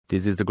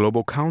This is the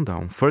Global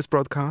Countdown, first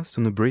broadcast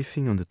on the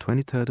briefing on the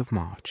 23rd of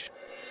March.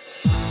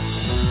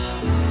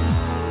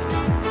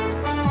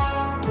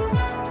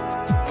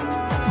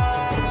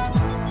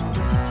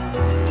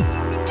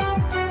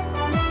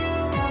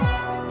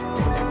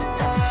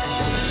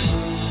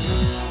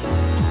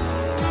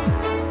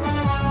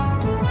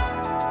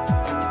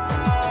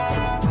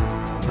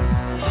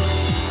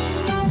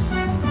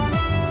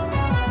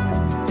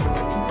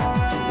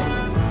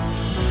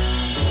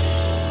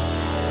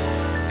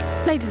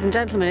 Ladies and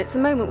gentlemen, it's the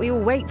moment we all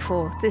wait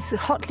for, this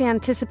hotly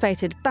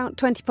anticipated, about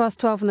 20 past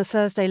 12 on a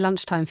Thursday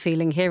lunchtime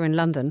feeling here in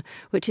London,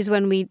 which is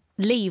when we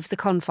leave the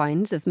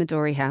confines of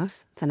Midori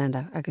House,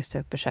 Fernando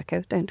Augusto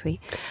Pacheco, don't we?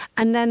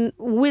 And then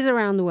whiz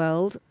around the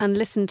world and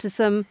listen to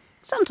some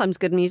sometimes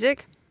good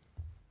music,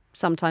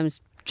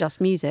 sometimes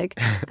just music,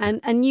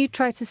 and you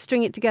try to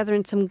string it together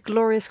in some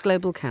glorious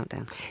global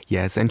countdown.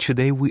 Yes, and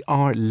today we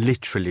are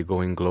literally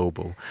going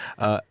global.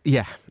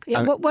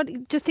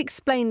 What? Just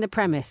explain the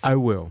premise. I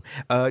will.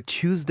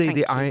 Tuesday, Thank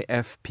the you.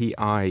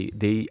 IFPI,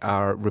 they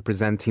are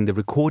representing the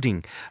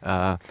recording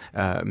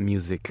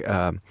music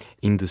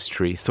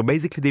industry. So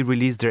basically, they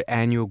released their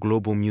annual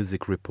global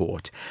music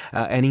report.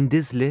 And in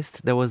this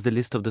list, there was the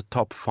list of the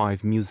top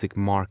 5 music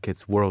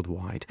markets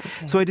worldwide.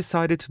 Okay. So I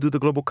decided to do the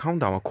global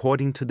countdown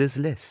according to this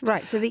list.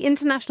 Right, so the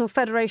International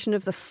Federation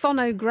of the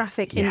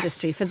Phonographic Yes.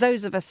 Industry, for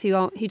those of us who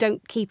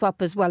don't keep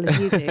up as well as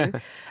you do,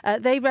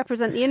 they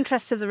represent the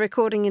interests of the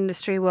recording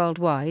industry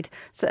worldwide.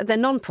 So they're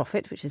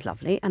non-profit, which is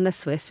lovely, and they're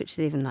Swiss, which is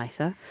even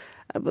nicer.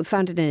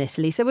 Founded in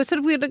Italy. So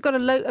we've got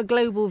a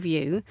global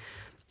view,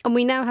 and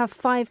we now have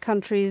 5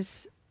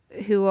 countries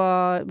who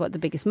are the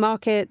biggest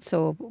markets,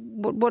 or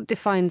what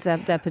defines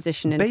their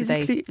position in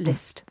today's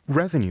list?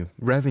 Revenue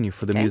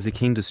for the Okay.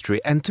 music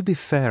industry. And to be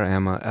fair,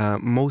 Emma,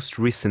 most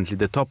recently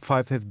the top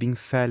 5 have been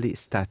fairly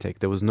static.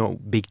 There was no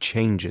big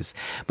changes.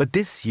 But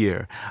this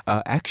year,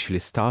 actually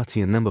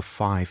starting at number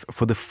 5,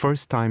 for the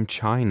first time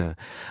China,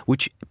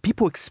 which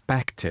people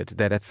expected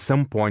that at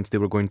some point they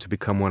were going to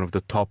become one of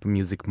the top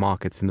music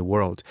markets in the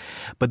world.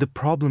 But the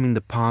problem in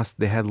the past,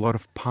 they had a lot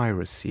of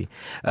piracy.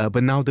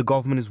 But now the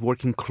government is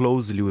working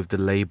closely with the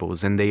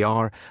labels, and they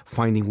are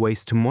finding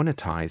ways to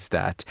monetize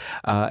that.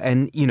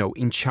 And,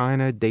 in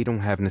China, they don't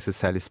have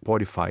necessarily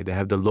Spotify. They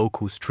have the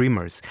local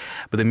streamers.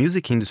 But the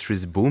music industry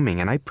is booming,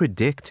 and I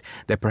predict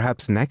that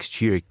perhaps next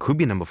year it could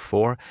be number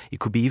 4, it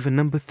could be even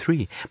number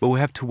 3. But we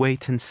have to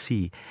wait and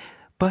see.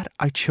 But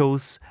I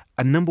chose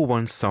a number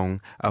 1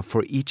 song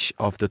for each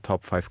of the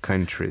top 5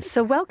 countries.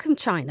 So welcome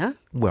China.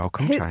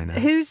 Welcome, China.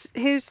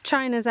 Who's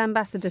China's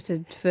ambassador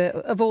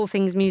of all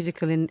things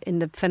musical in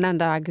the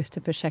Fernando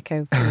Augusto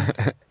Pacheco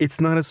list? It's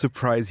not a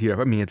surprise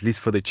here. I mean, at least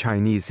for the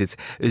Chinese, it's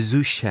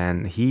Zhu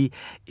Shan. He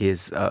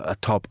is a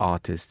top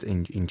artist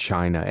in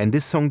China. And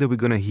this song that we're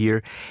going to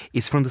hear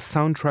is from the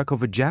soundtrack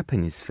of a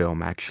Japanese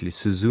film, actually,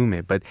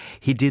 Suzume. But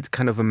he did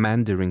kind of a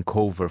Mandarin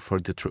cover for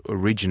the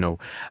original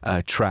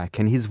track.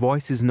 And his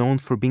voice is known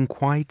for being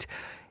quite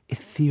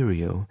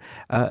ethereal.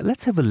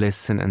 Let's have a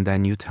listen, and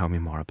then you tell me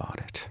more about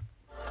it.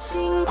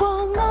 星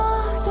光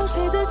啊，照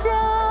谁的家？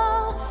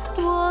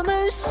我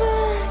们是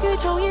宇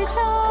宙一场。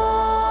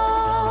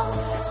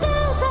别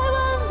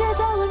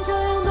再问，这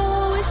样的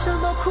我为什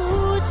么哭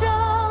着？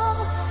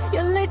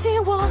眼泪替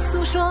我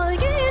诉说，一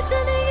是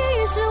你，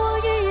一是我，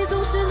一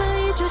总是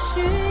难以追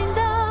寻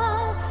的。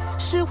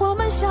是我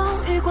们相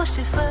遇过，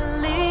是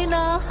分离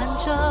呐喊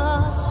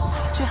着，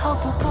却逃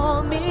不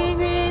过命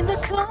运的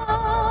坑。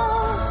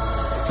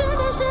只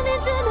能是你，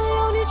只能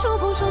有你触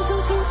碰双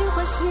手，轻轻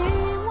唤醒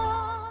我。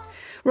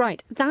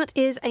 Right, that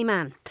is a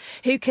man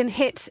who can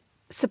hit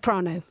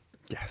soprano.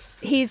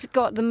 Yes. He's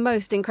got the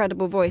most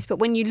incredible voice, but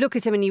when you look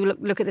at him and you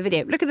look at the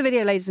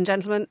video, ladies and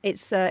gentlemen,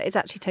 it's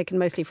actually taken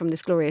mostly from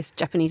this glorious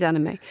Japanese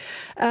anime.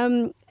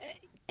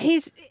 He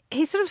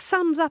sort of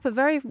sums up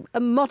a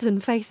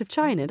modern face of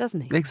China, doesn't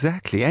he?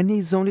 Exactly. And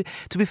he's only,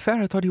 to be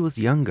fair, I thought he was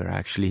younger,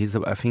 actually.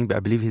 I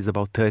believe he's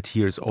about 30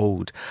 years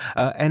old.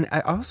 And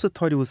I also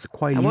thought it was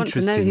quite interesting. I want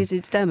to know who's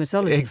his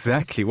dermatologist.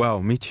 Exactly.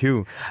 Well, me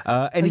too.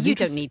 And you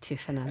don't need to,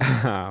 Fernando.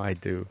 I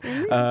do.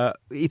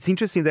 It's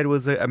interesting that it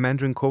was a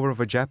Mandarin cover of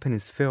a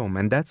Japanese film.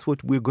 And that's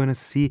what we're going to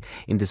see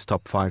in this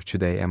top 5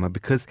 today, Emma,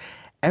 because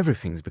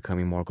everything's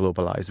becoming more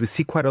globalized. We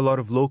see quite a lot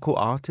of local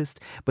artists,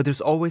 but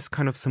there's always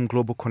kind of some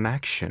global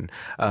connection.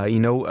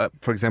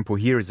 For example,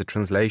 here is a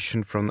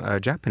translation from a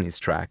Japanese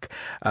track,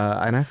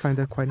 and I find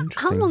that quite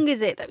interesting. How long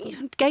is it?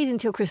 Gaze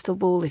into your crystal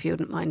ball, if you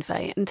wouldn't mind,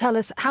 Faye, and tell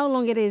us how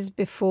long it is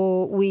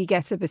before we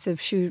get a bit of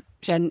Xu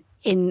Zhen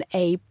in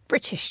a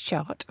British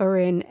chart or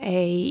in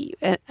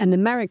an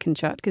American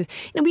chart, because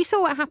we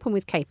saw what happened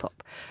with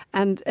K-pop,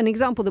 and an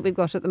example that we've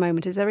got at the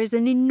moment is there is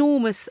an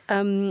enormous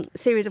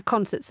series of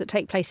concerts that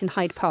take place in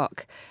Hyde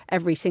Park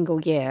every single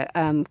year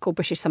called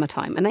British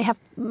Summertime, and they have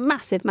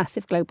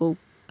massive global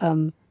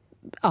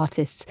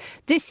artists.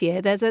 This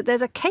year there's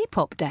a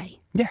K-pop day.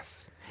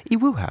 Yes. It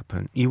will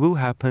happen. It will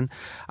happen.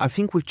 I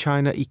think with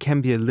China, it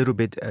can be a little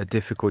bit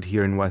difficult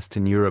here in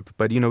Western Europe,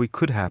 but it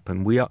could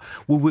happen. We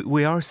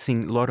are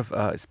seeing a lot of,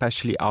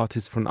 especially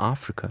artists from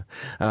Africa,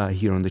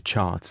 here on the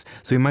charts.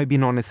 So it might be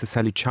not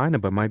necessarily China,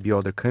 but might be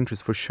other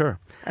countries for sure.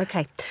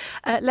 Okay,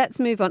 let's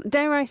move on.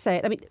 Dare I say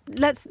it? I mean,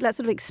 let's sort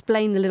of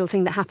explain the little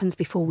thing that happens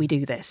before we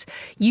do this.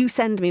 You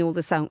send me all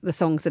the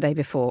songs the day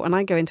before, and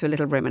I go into a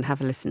little room and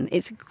have a listen.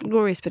 It's a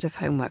glorious bit of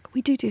homework.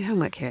 We do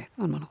homework here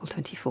on Monocle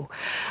 24.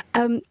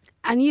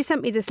 And you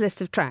sent me this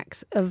list of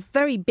tracks of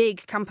very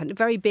big companies,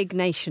 very big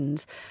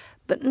nations,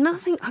 but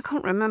nothing, I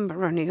can't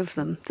remember any of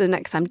them the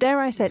next time. Dare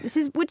I say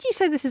it, would you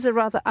say this is a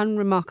rather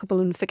unremarkable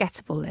and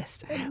forgettable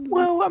list?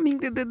 Well, I mean,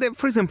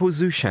 for example,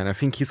 Zhu Shan, I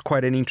think he's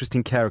quite an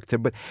interesting character,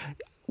 but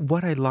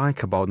what I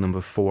like about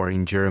number 4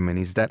 in German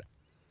is that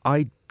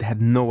I had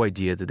no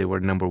idea that they were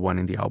number 1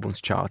 in the albums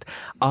chart.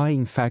 I,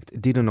 in fact,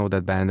 didn't know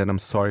that band, and I'm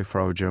sorry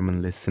for our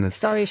German listeners.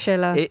 Sorry,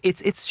 Schiller.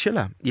 It's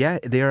Schiller. Yeah,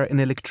 they are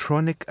an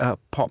electronic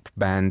pop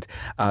band.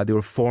 They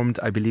were formed,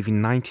 I believe, in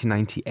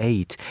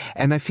 1998.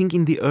 And I think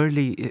in the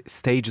early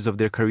stages of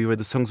their career,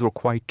 the songs were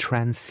quite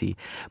trancey.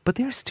 But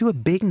they're still a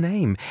big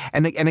name.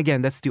 And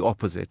again, that's the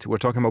opposite. We're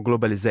talking about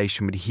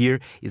globalization, but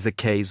here is a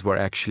case where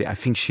actually I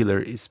think Schiller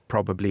is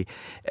probably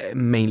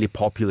mainly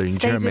popular in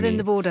Germany. Stays within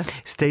the border.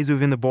 Stays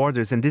within the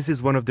borders. And this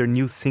is one of their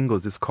new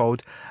singles. It's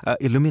called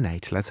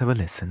Illuminate. Let's have a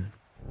listen.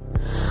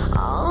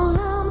 All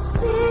I'm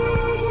singing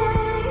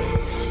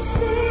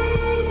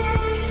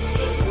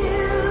is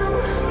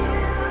you.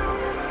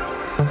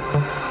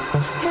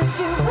 'Cause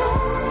you're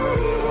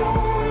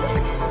radiant.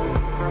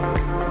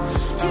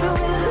 You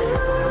illuminate.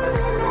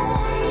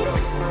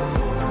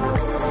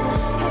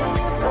 And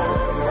you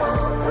burn so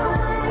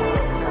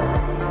bright.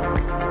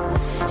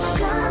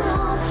 Shine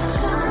on.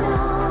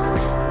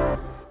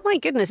 My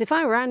goodness, if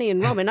I were Annie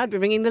and Robin, I'd be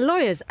ringing the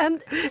lawyers.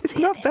 It's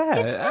not bad.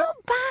 It's not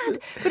bad,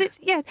 but it's,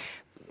 yeah.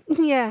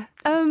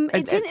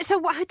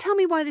 Tell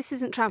me why this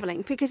isn't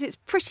travelling, because it's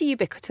pretty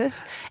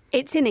ubiquitous.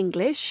 It's in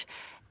English.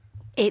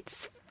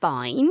 It's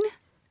fine,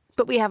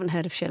 but we haven't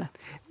heard of Schiller.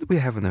 We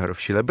haven't heard of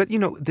Schiller. But,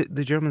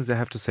 the Germans, I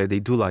have to say, they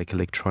do like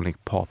electronic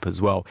pop as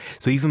well.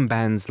 So even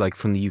bands like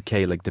from the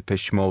UK, like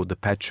Depeche Mode, the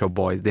Pet Shop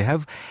Boys, they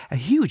have a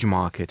huge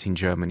market in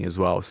Germany as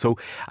well. So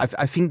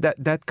I think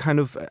that kind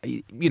of,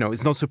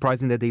 it's not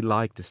surprising that they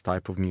like this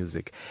type of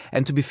music.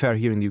 And to be fair,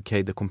 here in the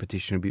UK, the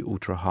competition will be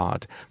ultra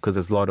hard because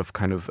there's a lot of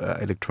kind of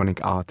electronic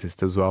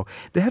artists as well.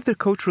 They have their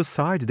cultural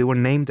side. They were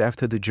named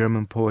after the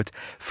German poet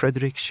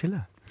Friedrich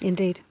Schiller.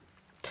 Indeed.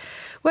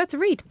 Worth a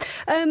read.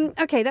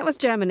 Okay, that was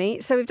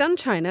Germany. So we've done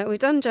China, we've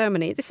done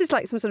Germany. This is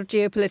like some sort of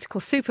geopolitical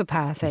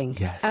superpower thing.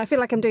 Yes. I feel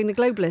like I'm doing the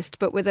Globalist,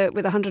 but with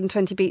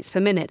 120 beats per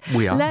minute.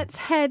 We are. Let's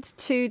head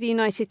to the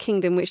United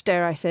Kingdom, which,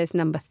 dare I say, is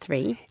number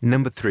 3.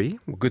 Number 3,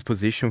 good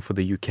position for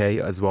the UK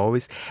as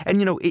always.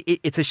 And,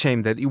 it's a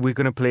shame that we're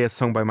going to play a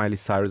song by Miley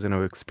Cyrus, and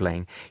I'll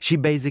explain. She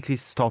basically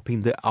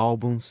stopping the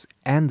albums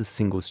and the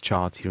singles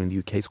chart here in the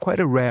UK. It's quite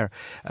a rare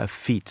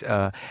feat.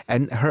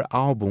 And her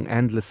album,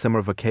 Endless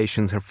Summer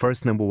Vacations, her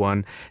first number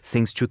 1,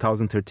 sings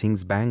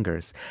 2013's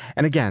Bangers.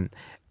 And again,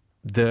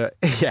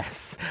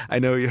 yes, I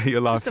know you're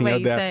laughing at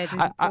out there. Just the way you say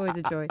it, it's always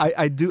a joy.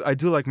 I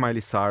do like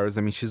Miley Cyrus.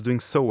 I mean, she's doing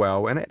so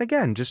well. And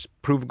again, just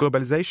prove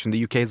globalization.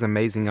 The UK is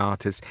amazing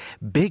artists,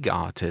 big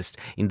artists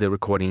in the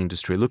recording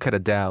industry. Look at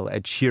Adele,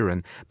 Ed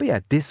Sheeran. But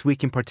yeah, this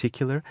week in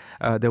particular,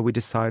 that we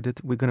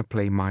decided we're going to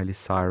play Miley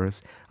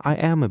Cyrus. I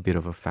am a bit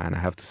of a fan, I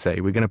have to say.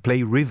 We're going to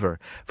play River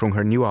from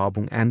her new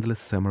album,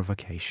 Endless Summer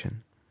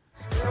Vacation.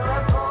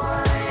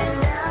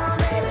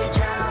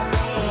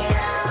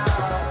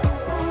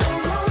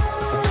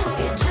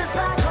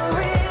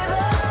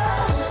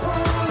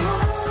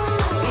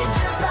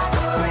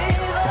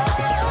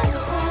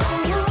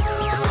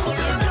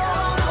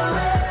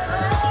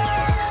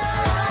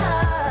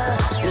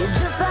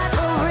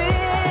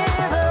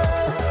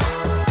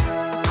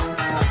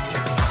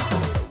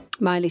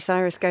 Miley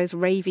Cyrus goes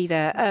ravey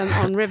there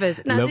on Rivers.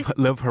 Now,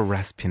 love her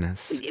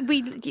raspiness.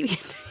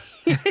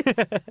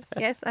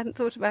 Yes, I hadn't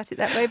thought about it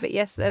that way, but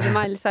yes, there's a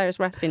Miley Cyrus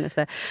raspiness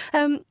there.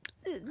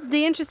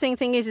 The interesting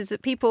thing is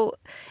that people,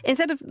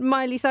 instead of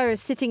Miley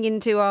Cyrus sitting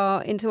into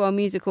our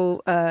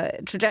musical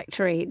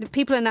trajectory,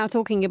 people are now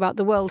talking about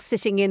the world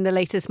sitting in the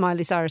latest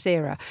Miley Cyrus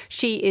era.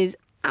 She is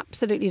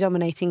absolutely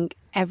dominating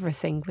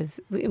everything.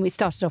 We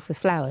started off with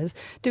Flowers.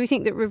 Do we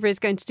think that River is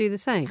going to do the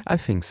same? I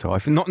think so. I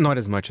think not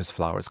as much as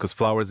Flowers, because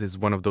Flowers is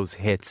one of those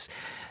hits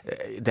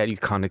that you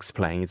can't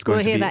explain. It's going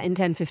we'll hear that in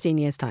 10-15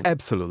 years' time.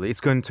 Absolutely.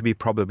 It's going to be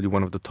probably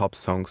one of the top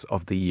songs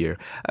of the year.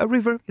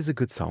 River is a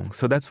good song,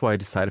 so that's why I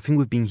decided. I think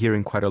we've been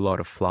hearing quite a lot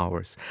of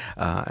Flowers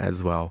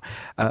as well.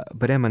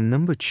 But Emma,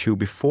 number 2,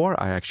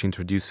 before I actually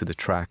introduce you the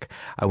track,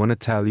 I want to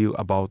tell you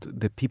about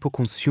the people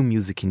consume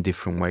music in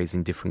different ways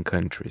in different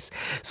countries.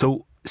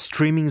 So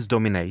streaming is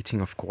dominating,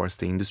 of course,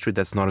 the industry.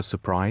 That's not a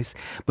surprise.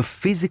 But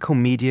physical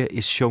media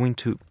is showing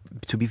to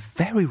be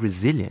very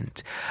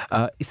resilient,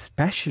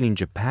 especially in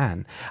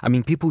Japan. I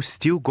mean, people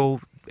still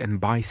go and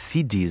buy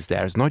CDs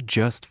there. It's not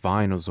just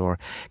vinyls or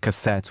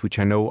cassettes, which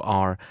I know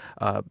are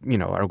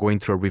going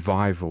through a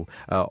revival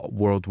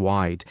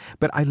worldwide.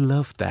 But I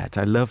love that.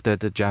 I love that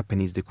the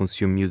Japanese, they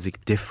consume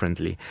music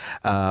differently.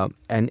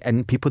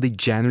 And people, they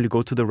generally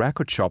go to the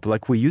record shop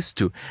like we used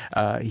to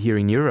here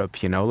in Europe,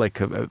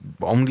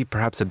 only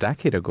perhaps a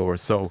decade ago or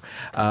so.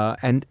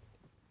 And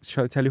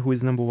shall I tell you who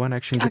is number one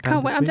actually in Japan? I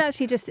can't wait. I'm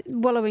actually just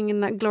wallowing in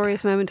that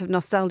glorious moment of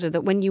nostalgia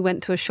that when you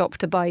went to a shop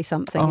to buy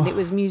something and it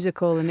was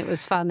musical and it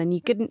was fun and you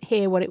couldn't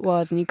hear what it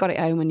was and you got it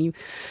home and you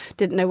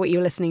didn't know what you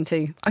were listening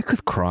to. I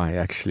could cry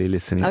actually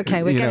listening.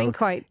 Okay, we're getting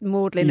quite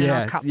maudlin in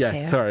our cups here.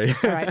 Yes, sorry.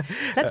 All right,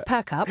 let's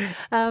perk up.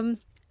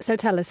 So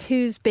tell us,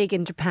 who's big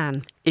in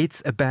Japan?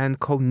 It's a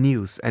band called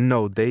News. And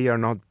no, they are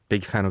not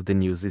big fan of the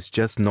news. It's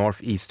just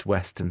north, east,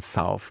 west and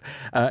south.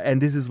 And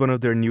this is one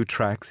of their new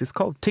tracks. It's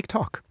called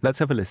TikTok. Let's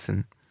have a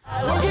listen.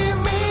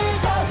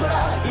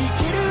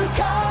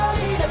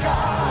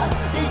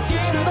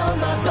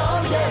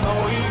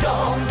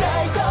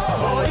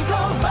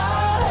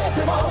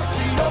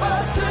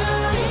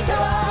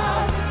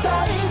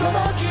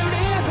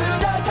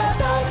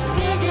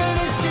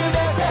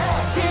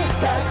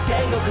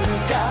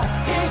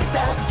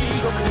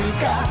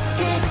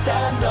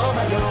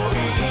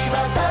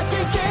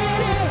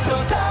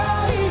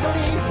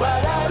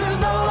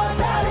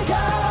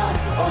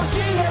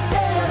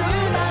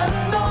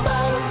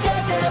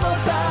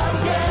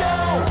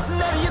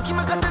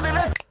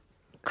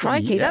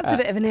 Crikey, that's a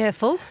bit of an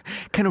earful.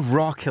 Kind of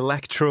rock,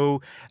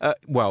 electro.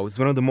 It's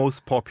one of the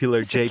most popular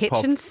it's J-pop. It's a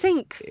kitchen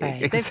sink.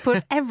 They've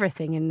put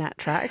everything in that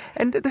track.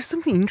 And there's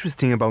something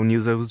interesting about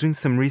News. I was doing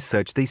some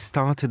research. They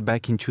started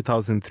back in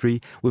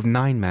 2003 with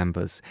 9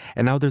 members,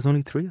 and now there's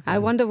only 3 of them. I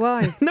wonder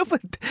why. No,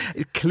 but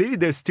clearly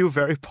they're still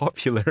very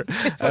popular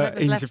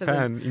in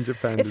Japan.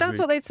 If that's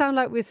what they'd sound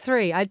like with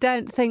 3, I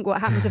don't think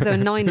what happens if there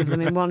were 9 of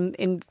them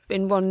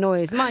in one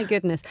noise. My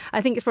goodness.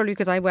 I think it's probably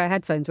because I wear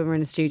headphones when we're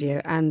in a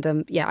studio, and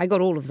I got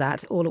all of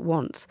that all at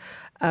once.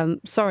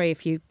 Sorry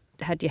if you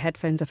had your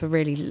headphones up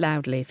really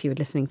loudly if you were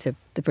listening to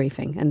the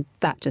briefing, and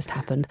that just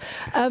happened.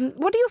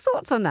 What are your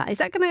thoughts on that? Is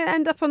that going to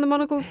end up on the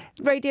Monocle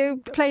radio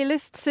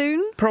playlist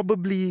soon?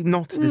 Probably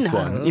not this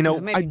one.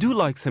 I do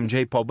like some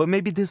J-pop, but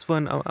maybe this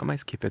one, I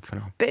might skip it for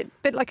now. Bit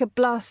like a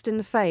blast in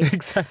the face.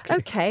 Exactly.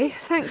 Okay,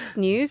 thanks,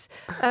 News.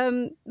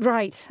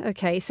 Right,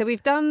 okay, so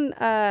we've done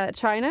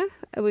China,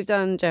 we've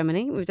done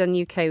Germany, we've done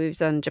UK, we've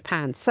done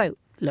Japan. So,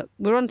 look,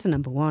 we're on to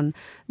number 1.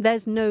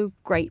 There's no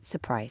great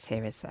surprise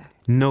here, is there?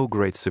 No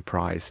great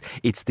surprise.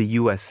 It's the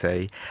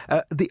USA.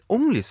 The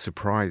only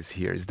surprise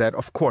here is that,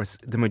 of course,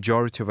 the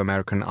majority of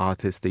American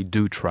artists, they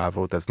do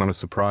travel. That's not a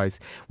surprise.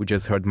 We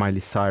just heard Miley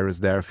Cyrus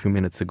there a few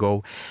minutes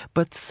ago.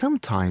 But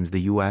sometimes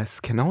the US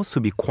can also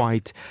be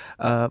quite,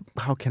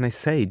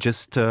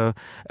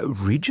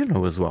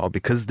 regional as well.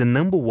 Because the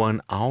number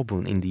 1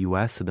 album in the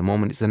US at the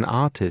moment is an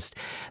artist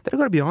that, I've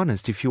got to be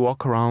honest, if you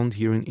walk around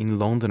here in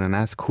London and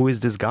ask, who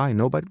is this guy?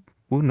 Nobody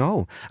will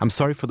know. I'm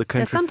sorry for the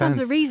country fans. There's sometimes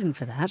a reason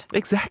for that.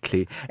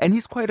 Exactly. And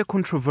he's quite a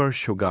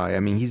controversial guy. I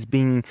mean, he's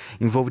been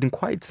involved in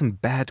quite some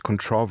bad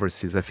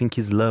controversies. I think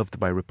he's loved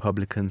by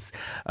Republicans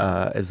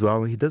as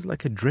well. He does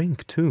like a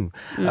drink too.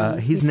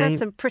 He says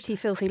some pretty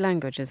filthy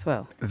language as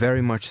well.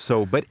 Very much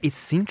so. But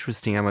it's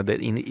interesting, Emma,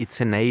 that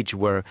it's an age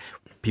where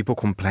people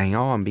complain,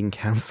 I'm being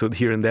cancelled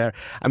here and there.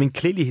 I mean,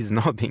 clearly he's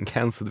not being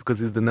cancelled because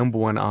he's the number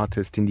 1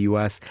 artist in the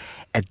US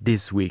at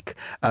this week.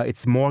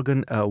 It's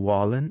Morgan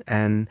Wallen,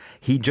 and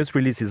he just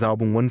released his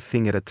album One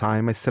Thing at a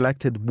Time. I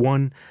selected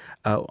one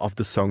of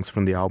the songs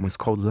from the album. It's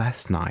called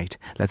Last Night.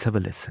 Let's have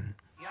a listen.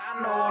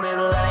 I know that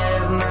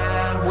last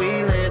night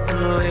we let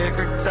the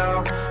liquor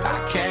talk.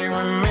 I can't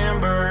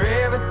remember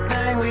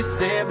everything we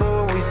said,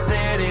 but we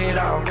said it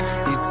all.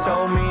 You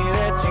told me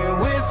that you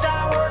wish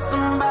I was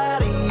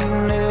somebody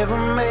you never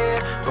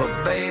met,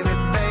 but baby,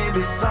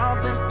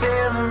 something's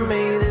telling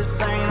me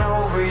this ain't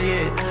over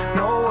yet.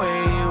 No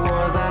way it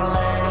was our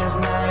last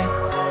night.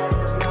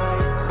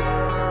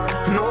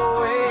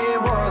 No way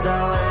it was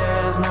our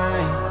last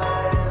night.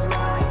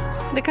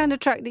 The kind of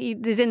track that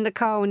is in the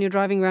car when you're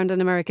driving around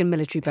an American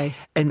military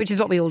base, which is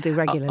what we all do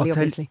regularly,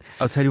 obviously.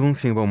 I'll tell you one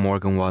thing about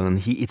Morgan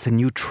Wallen. It's a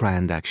new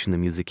trend, actually, in the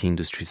music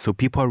industry. So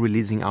people are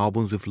releasing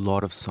albums with a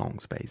lot of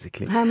songs,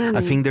 basically. How many?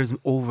 I think there's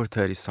over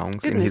 30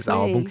 songs in his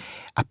album.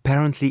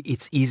 Apparently,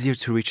 it's easier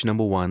to reach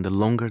number 1 the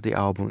longer the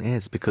album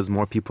is, because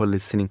more people are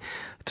listening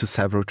to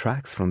several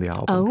tracks from the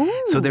album.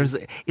 Oh. So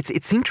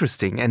it's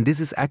interesting, and this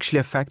is actually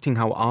affecting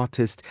how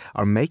artists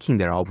are making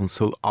their albums.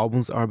 So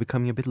albums are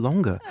becoming a bit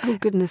longer. Oh,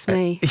 goodness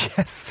me.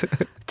 Yes.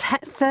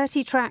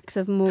 30 tracks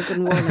of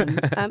Morgan Wallen.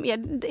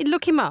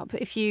 Look him up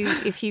if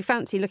you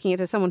fancy looking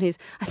at someone who's,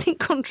 I think,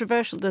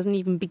 controversial doesn't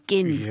even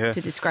begin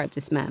to describe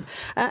this man.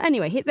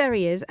 Anyway, there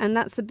he is, and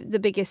that's the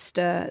biggest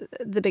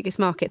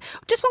market.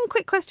 Just one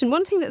quick question.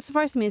 One thing that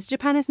surprised me is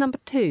Japan is number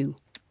 2.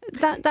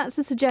 That's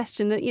a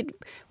suggestion that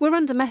we're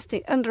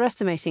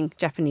underestimating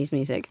Japanese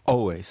music.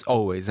 Always.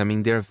 I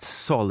mean, they're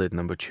solid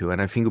number 2,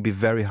 and I think it would be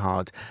very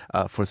hard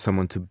for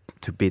someone to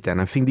beat that.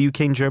 And I think the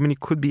UK and Germany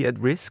could be at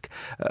risk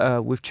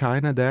with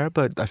China there,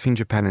 but I think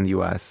Japan and the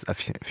US, I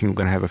think we're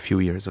going to have a few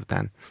years of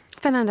that.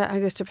 Fernando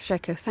Augusto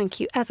Pacheco, thank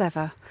you as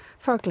ever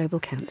for our Global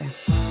Countdown.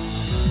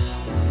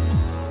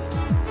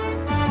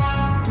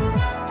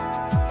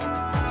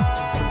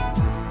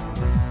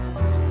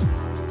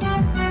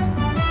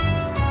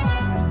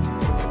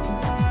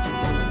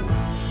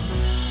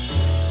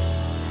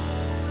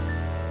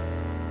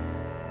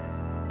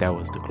 That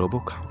was the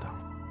Global Countdown.